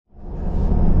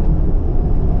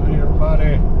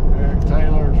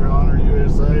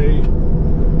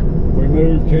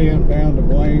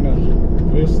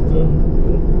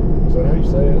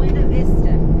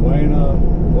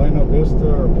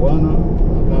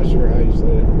sure how you say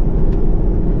it.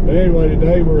 But anyway,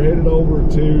 today we're headed over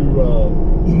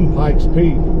to Pikes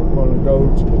Peak. We're going to go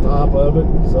to the top of it,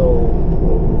 so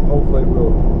hopefully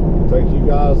we'll take you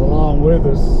guys along with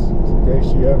us in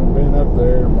case you haven't been up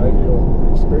there. Maybe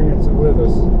you'll experience it with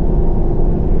us.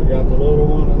 We got the little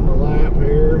one in the lap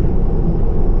here,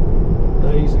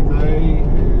 Daisy May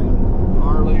and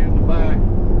Harley in the back.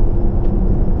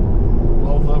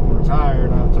 Both of them were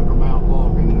tired. I took them out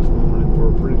walking this morning for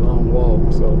a pretty long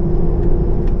walk, so.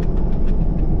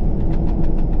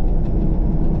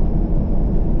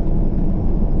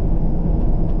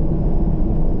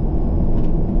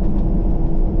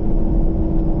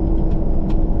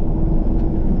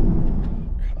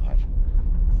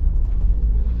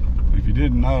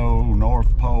 Didn't know,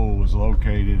 North Pole is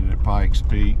located at Pikes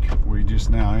Peak. We just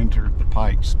now entered the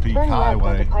Pikes Peak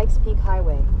Highway. Left Pikes Peak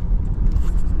Highway.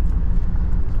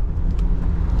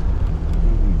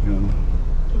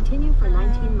 Continue for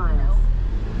 19 miles.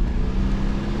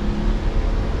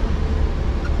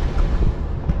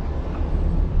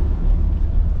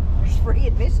 There's free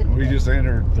admission. We just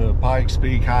entered the Pikes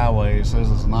Peak Highway. It says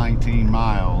it's 19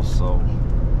 miles, so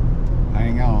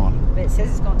hang on. But it says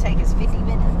it's going to take us 50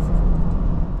 minutes.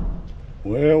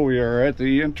 Well, we are at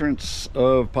the entrance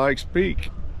of Pikes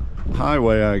Peak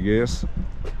Highway, I guess.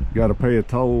 Got to pay a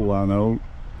toll, I know.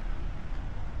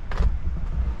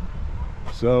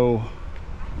 So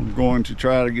I'm going to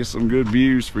try to get some good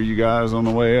views for you guys on the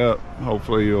way up.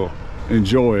 Hopefully you'll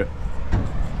enjoy it.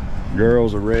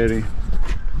 Girls are ready.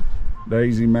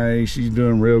 Daisy May, she's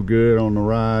doing real good on the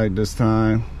ride this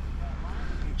time.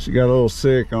 She got a little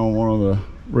sick on one of the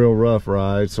real rough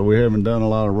rides, so we haven't done a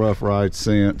lot of rough rides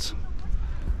since.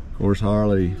 Of course,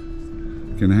 Harley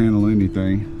can handle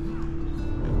anything.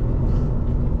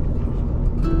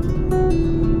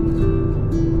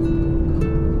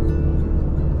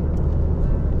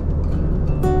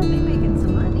 They're making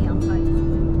some money on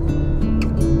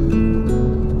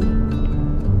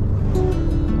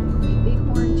big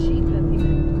horn sheep up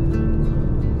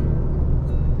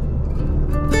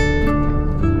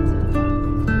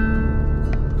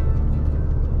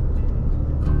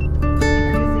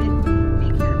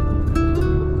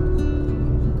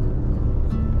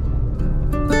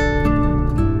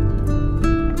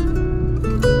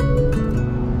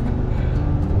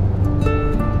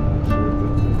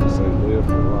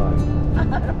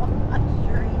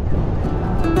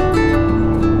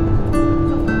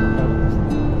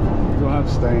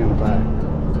Stay in the back.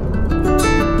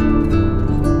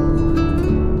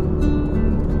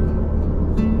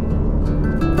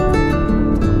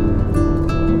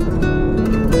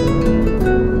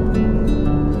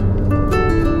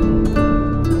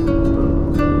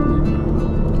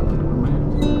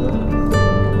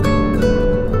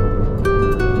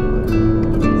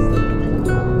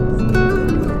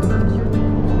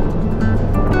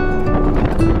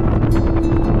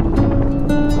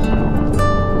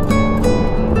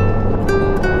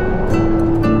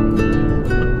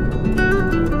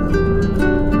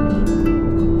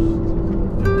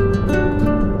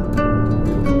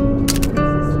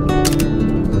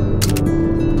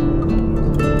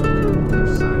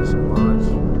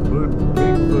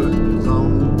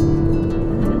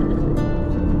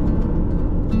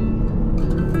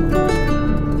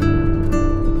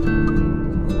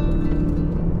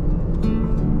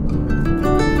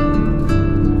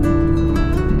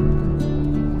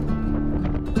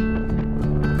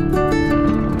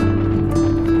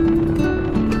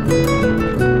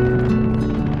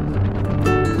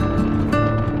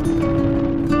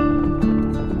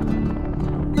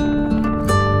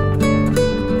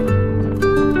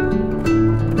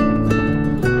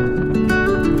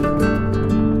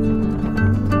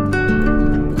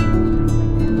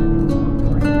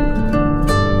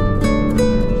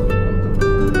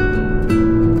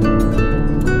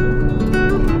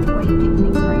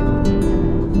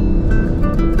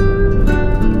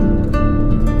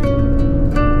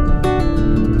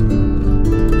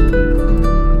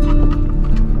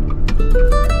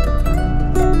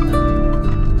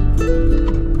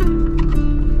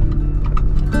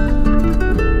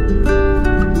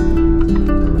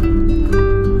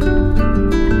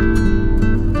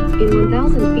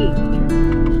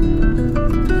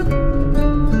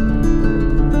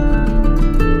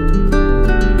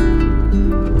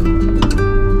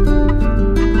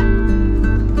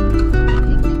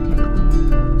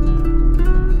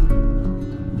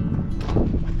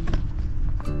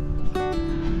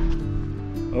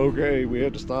 Okay, we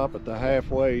had to stop at the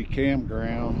halfway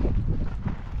campground.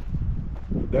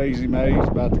 Daisy May's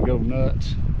about to go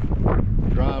nuts.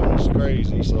 Driving us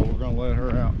crazy, so we're gonna let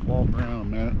her out, walk around a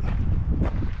minute.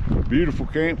 Beautiful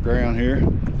campground here. It's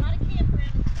not a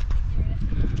campground, it's a picnic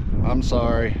area. I'm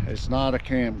sorry, it's not a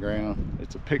campground,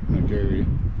 it's a picnic area.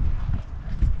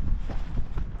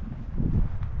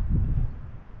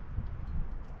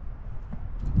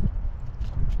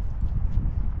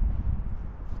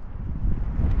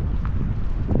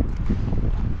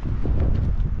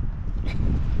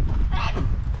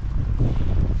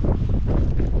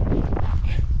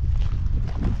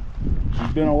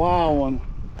 She's been a wild one.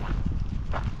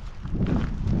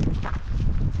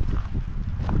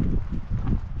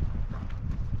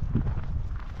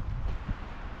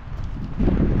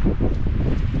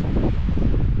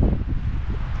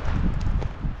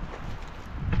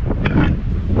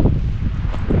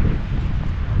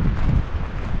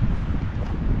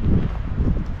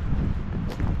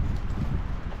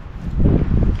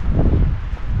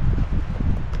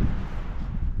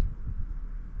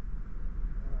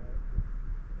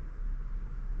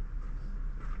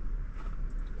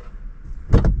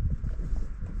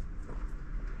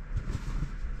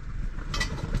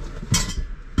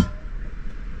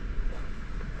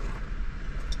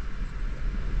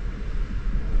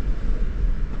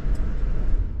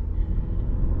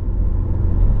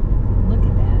 Look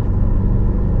at that.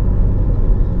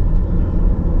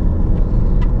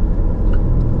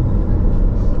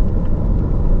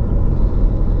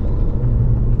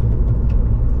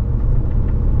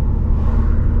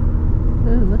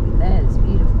 Ooh, look at that. It's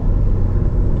beautiful.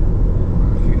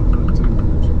 Can't put too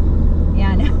much. Yeah,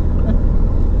 I know.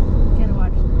 Gotta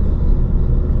watch that.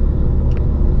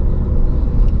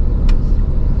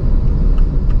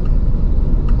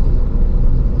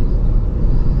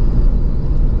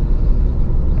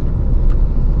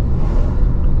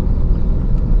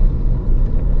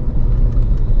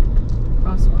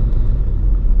 Crosswalk.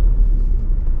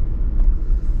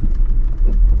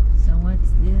 So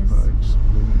what's this? Pikes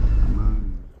Peak,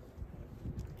 mine.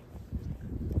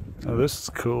 Now this is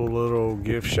a cool little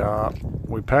gift shop.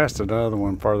 We passed another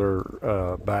one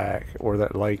further back where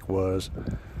that lake was.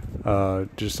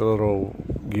 Just a little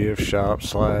gift shop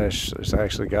slash, it's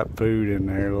actually got food in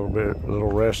there, a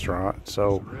little restaurant.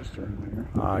 So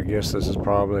I guess this is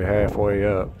probably halfway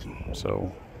up.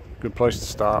 So good place to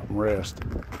stop and rest.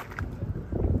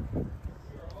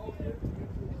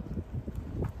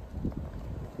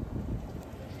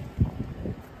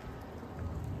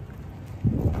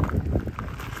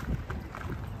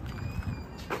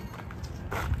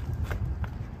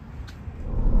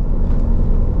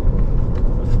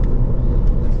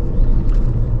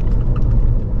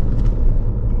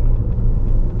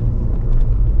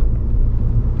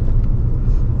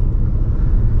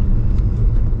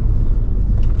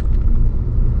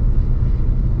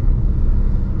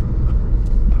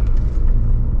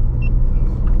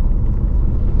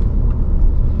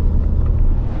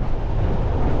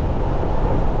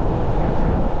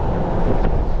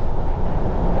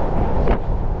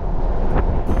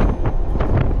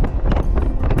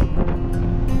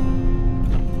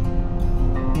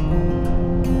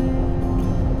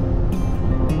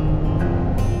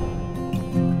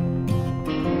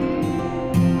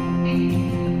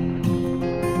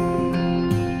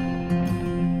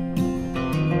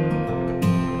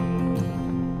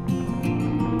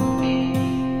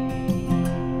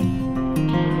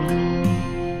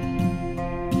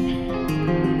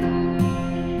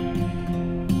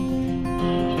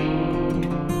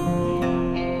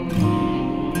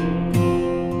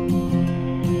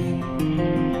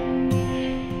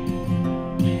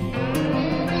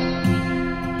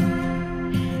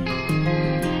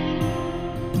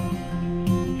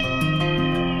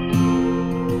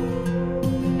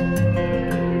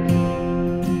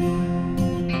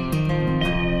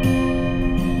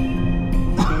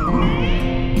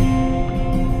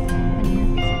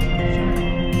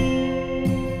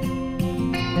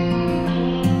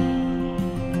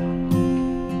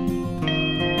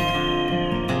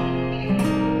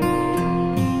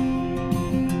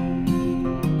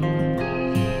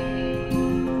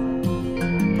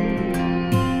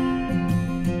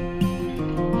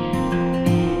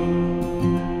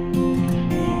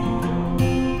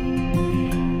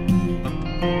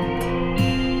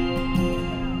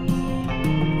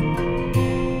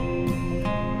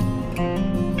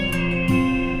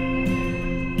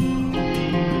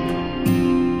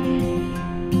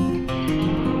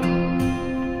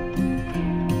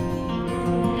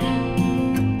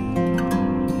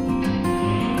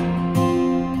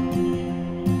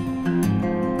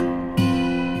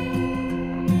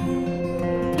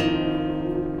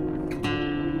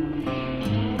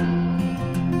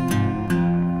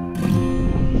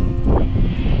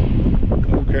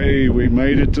 Okay, we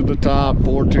made it to the top,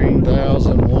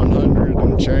 14,100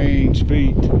 Pikes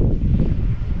Peak.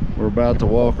 We're about to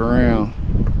walk around.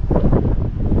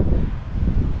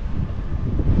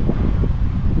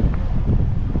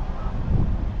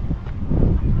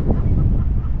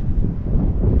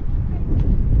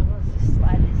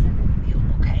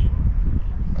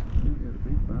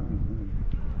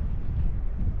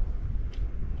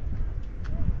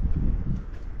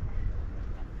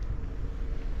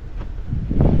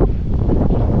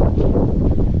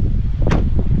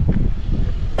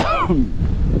 All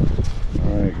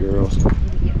right, girls.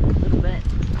 Get a little bit.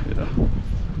 Yeah.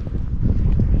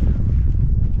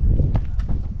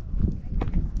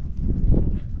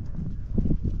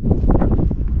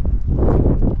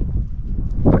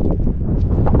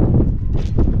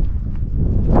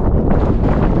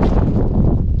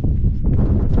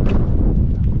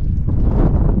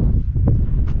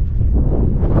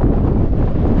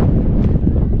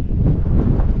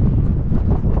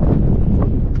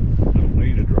 Don't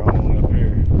need a drone up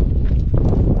here.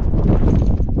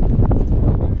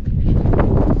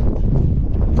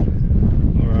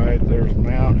 All right, there's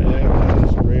Mount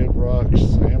Evans, Red Rocks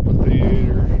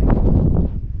Amphitheater,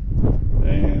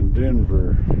 and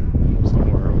Denver,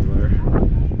 somewhere over there.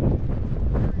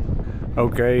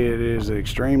 Okay, it is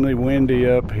extremely windy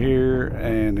up here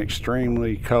and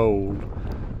extremely cold.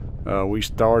 We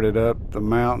started up the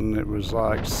mountain, it was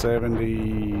like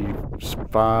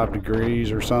 75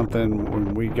 degrees or something.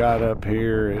 When we got up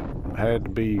here, it had to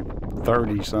be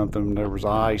 30 something. There was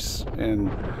ice and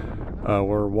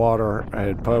where water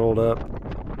had puddled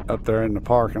up there in the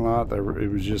parking lot. It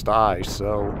was just ice.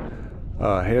 So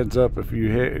heads up, if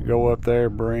you go up there,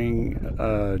 bring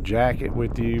a jacket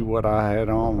with you. What I had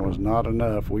on was not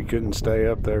enough. We couldn't stay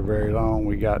up there very long.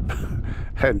 We got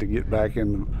had to get back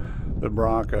in the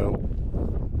Bronco.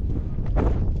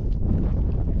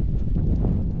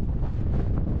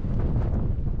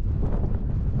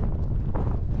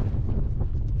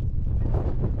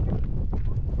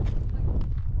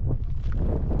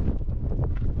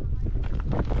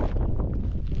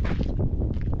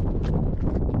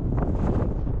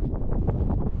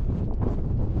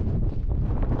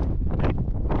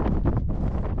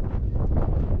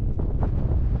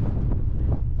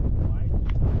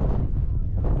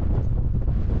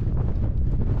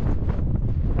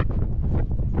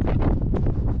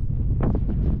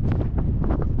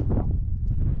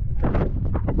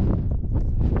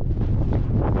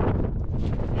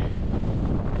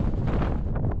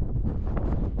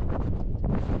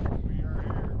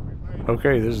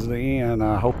 Okay, this is the end.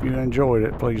 I hope you enjoyed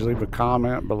it. Please leave a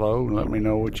comment below and let me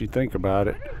know what you think about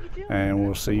it. And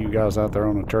we'll see you guys out there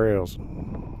on the trails.